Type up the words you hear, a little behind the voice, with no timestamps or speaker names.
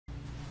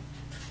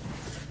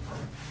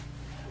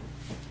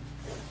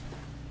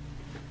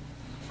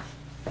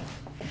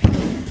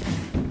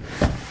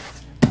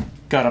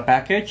got a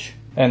package,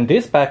 and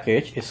this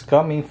package is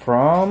coming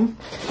from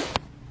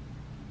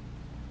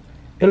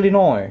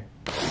Illinois.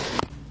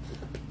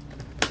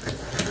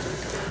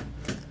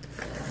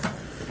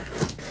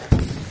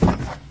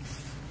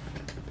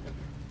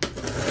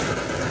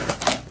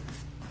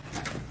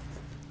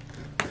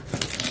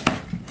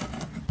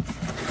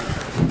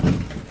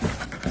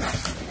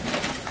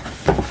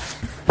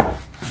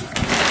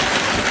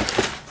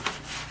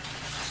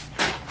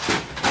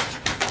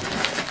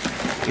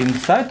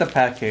 Inside the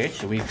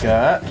package, we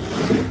got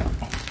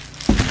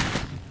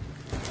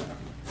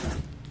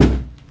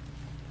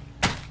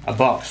a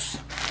box.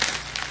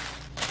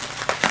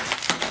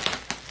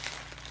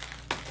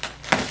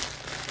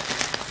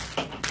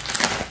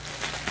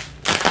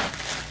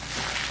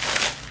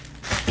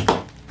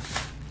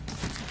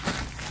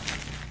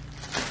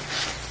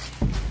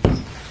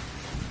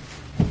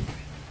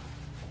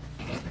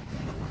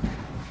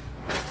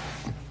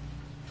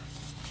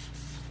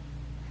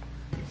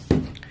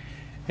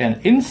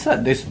 And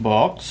inside this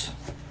box,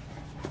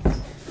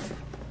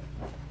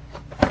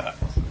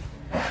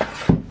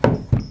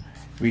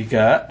 we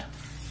got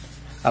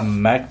a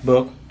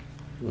MacBook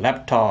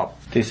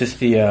laptop. This is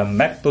the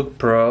MacBook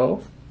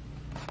Pro.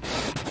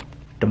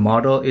 The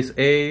model is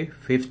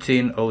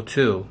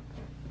A1502.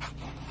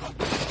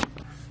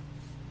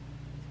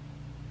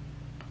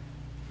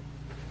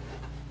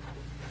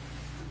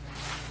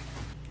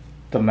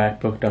 The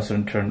MacBook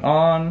doesn't turn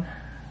on.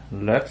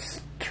 Let's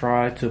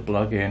try to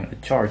plug in a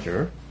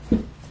charger.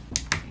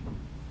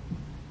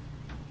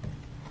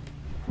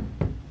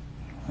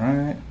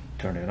 Alright,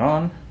 turn it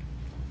on.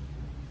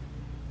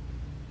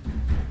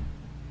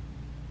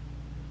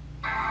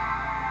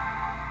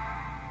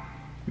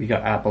 We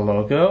got Apple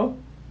logo.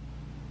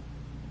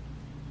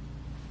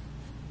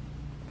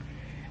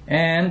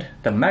 And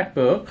the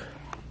MacBook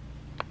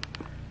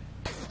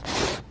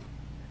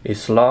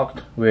is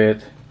locked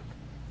with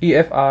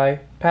EFI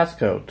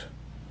Passcode.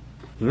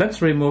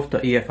 Let's remove the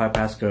EFI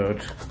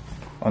Passcode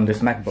on this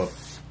MacBook.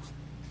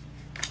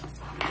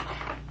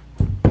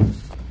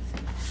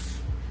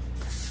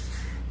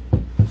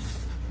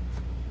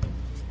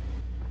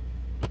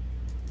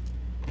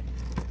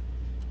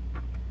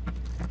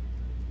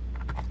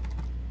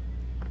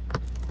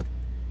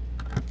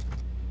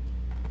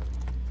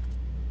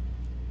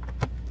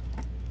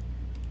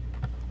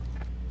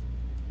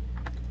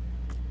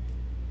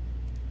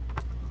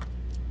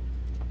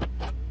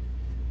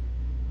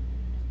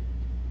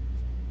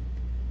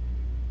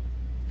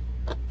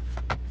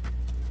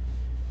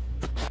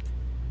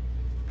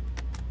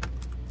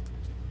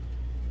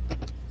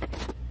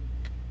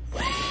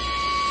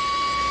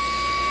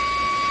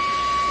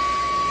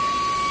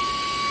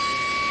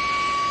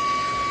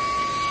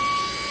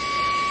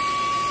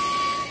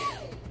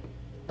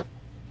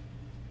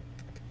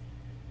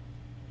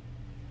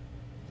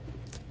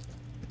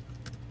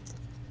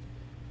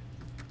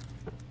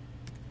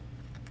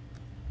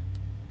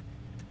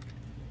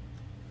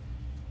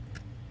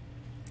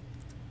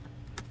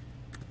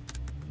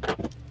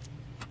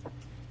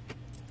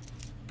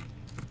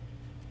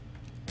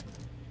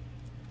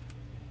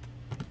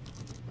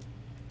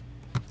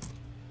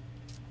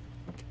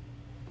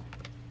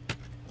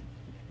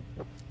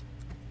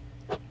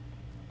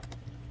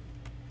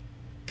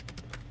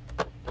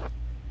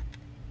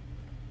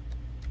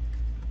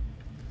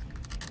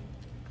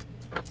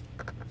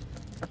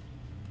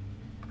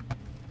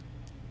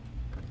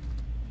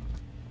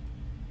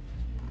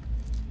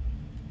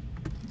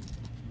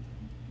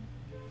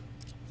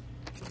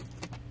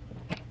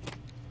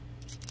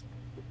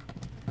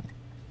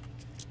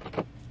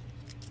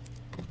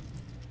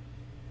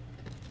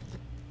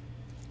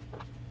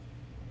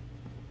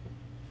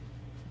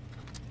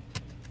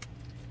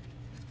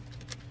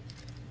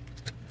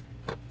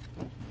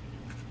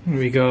 Here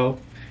we go.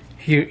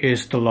 Here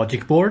is the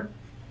logic board.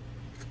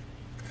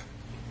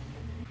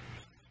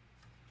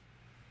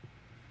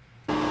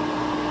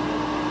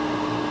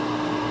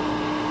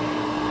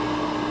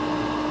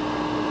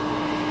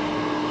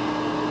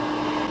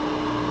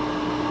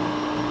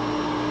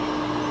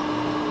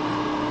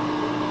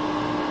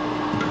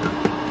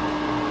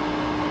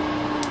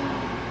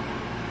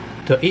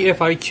 The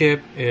EFI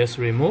chip is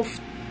removed.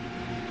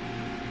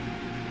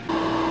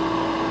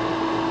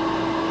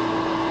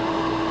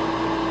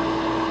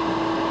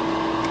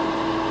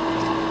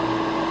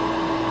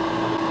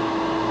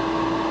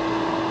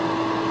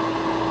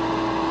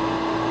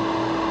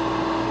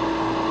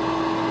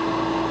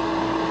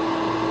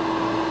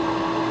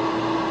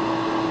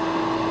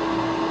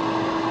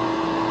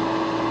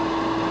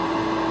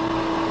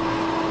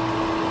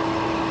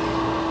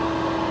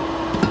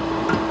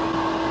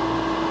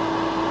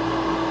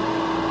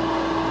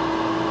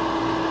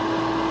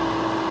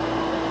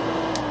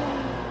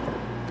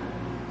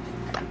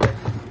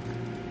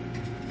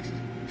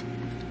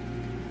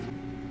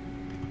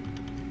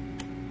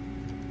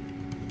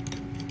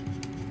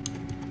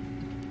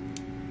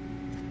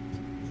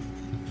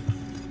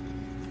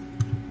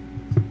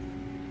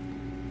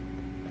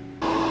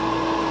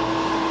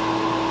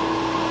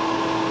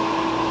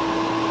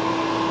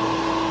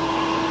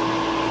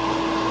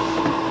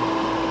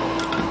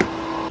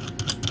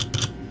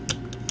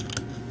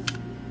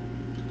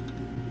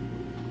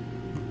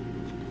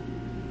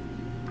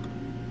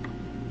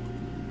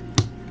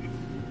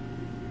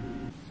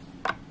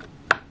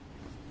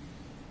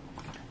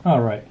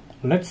 Alright,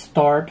 let's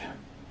start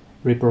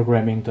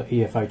reprogramming the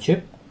EFI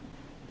chip.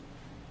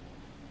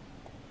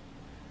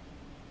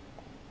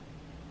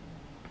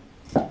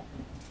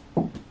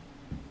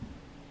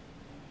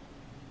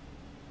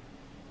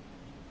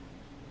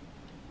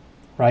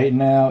 Right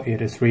now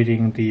it is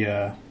reading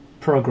the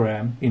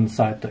program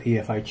inside the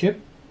EFI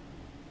chip.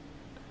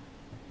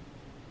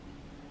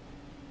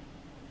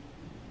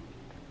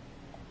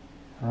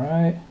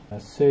 Alright,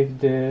 let's save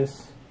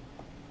this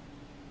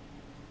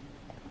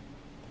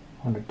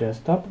on the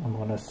desktop. I'm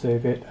going to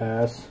save it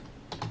as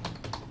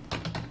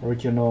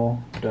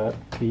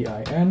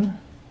original.bin.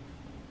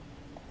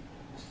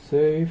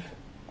 Save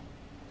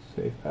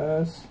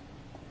as.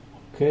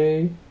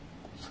 Okay,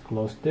 let's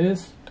close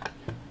this.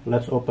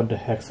 Let's open the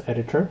hex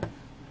editor.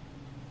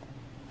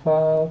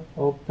 File,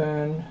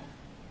 open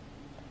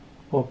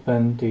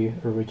the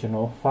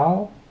original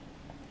file.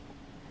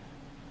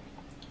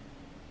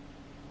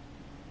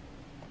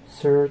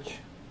 Search,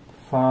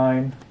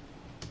 find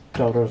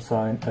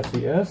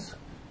 $ses.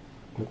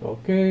 Click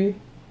OK.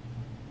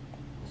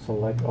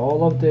 Select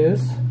all of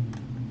this.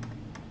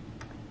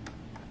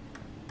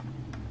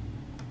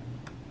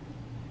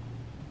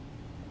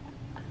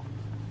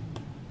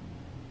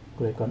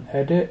 Click on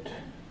edit.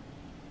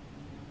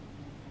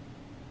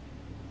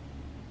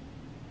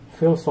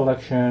 Fill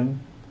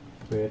selection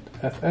with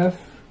FF.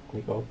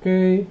 Click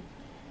OK.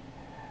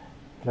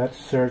 Let's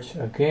search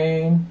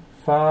again.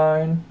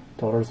 Find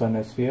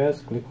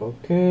 $svs. Click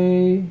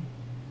OK.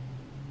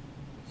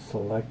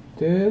 Select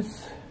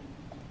this.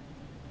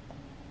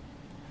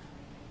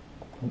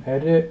 And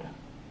edit.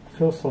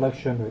 Fill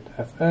selection with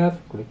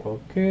FF. Click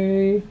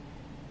OK.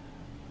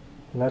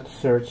 Let's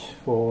search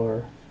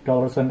for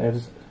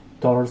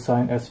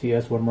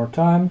 $svs one more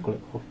time. Click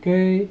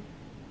OK.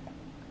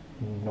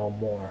 No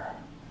more.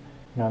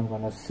 Now I'm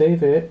going to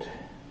save it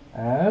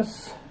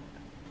as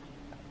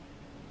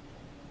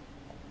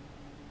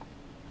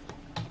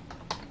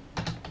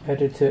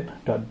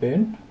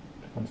edited.bin.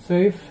 Click on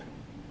save.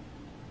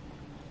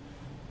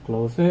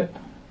 Close it.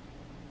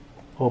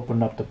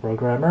 Open up the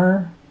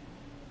programmer.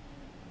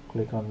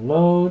 Click on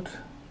load.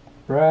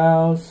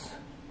 Browse.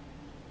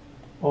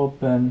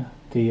 Open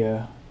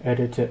the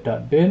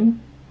edited.bin.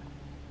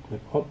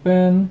 Click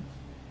open.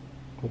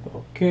 Click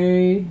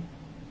OK.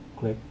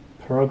 Click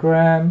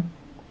program.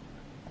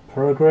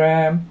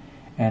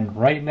 And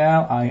right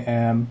now I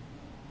am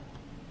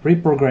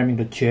reprogramming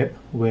the chip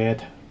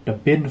with the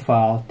bin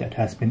file that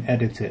has been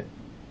edited.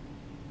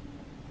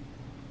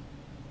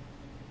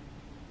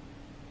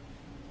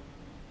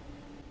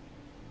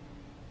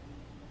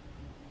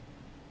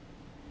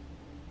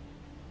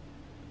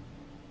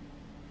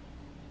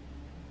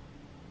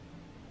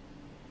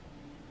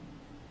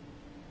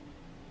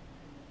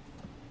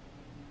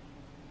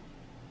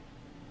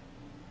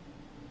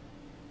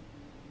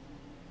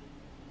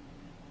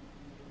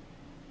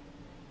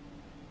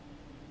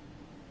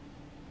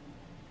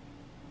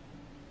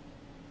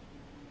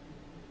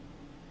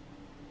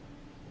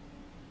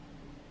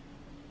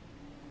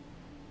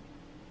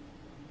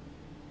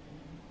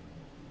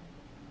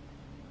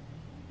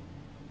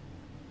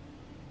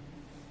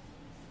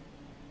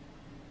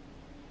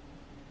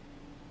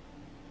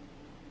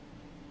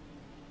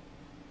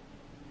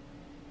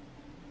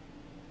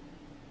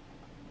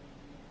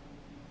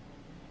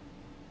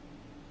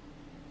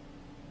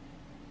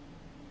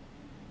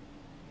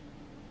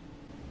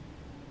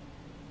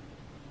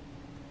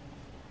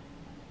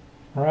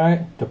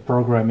 Alright, the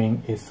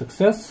programming is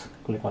success.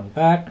 Click on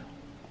back,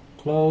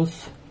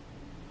 close.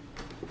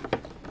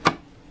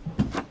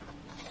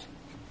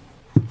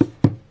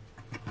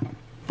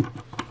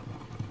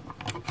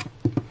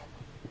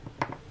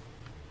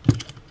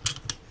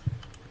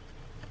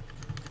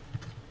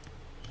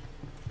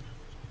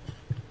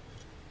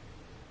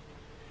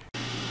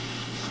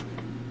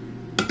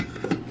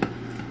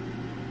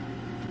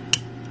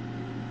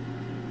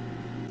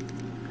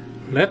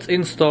 Let's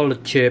install the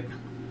chip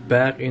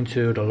back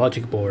into the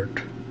logic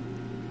board.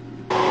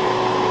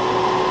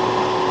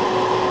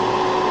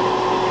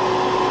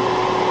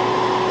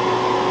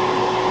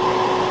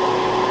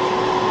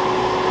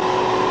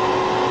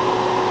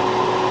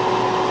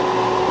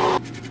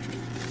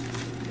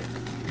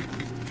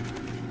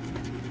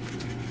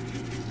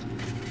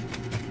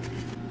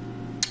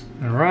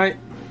 Alright,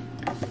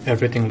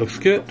 everything looks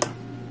good.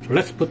 So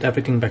let's put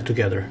everything back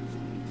together.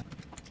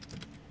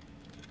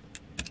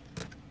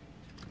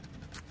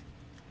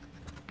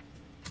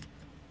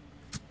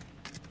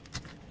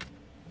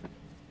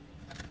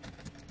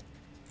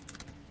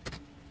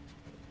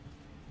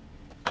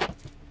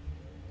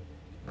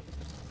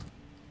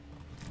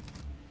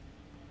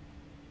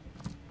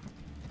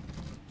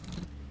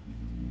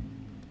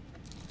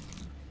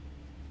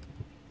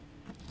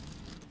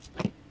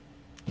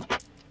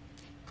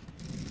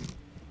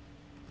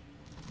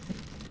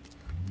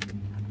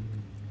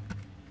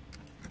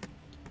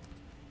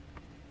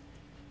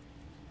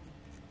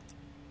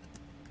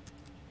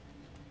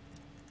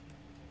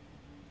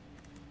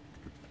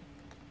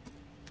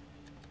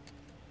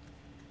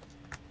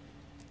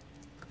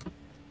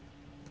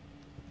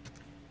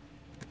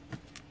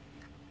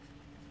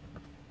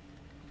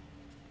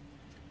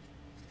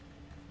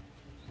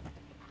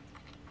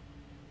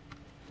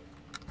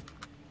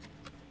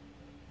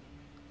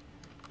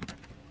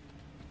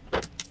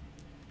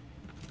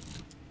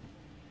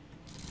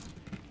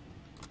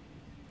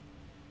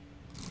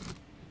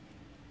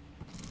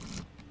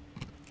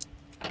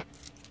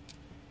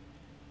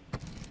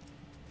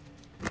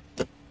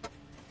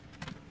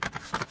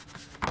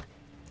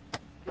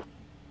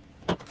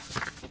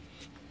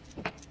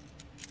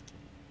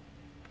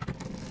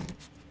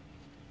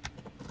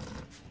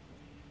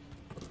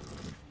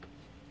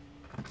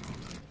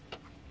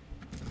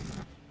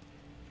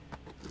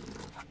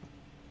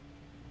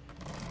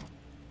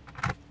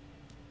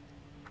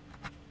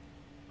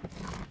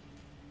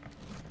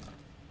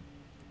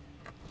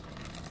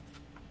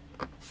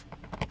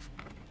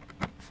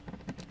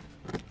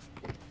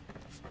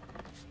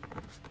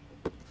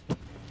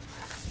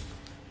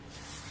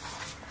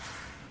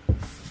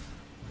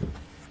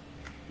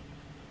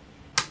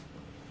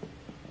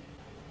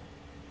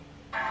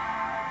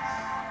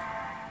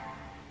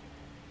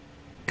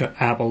 Got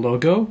Apple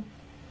logo.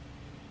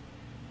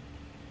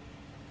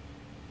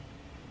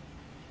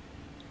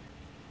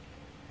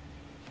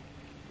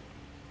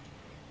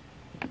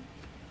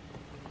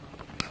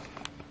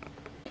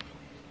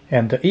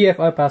 And the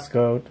EFI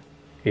passcode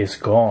is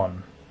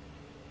gone.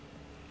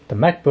 The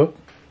MacBook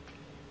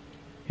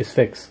is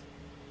fixed.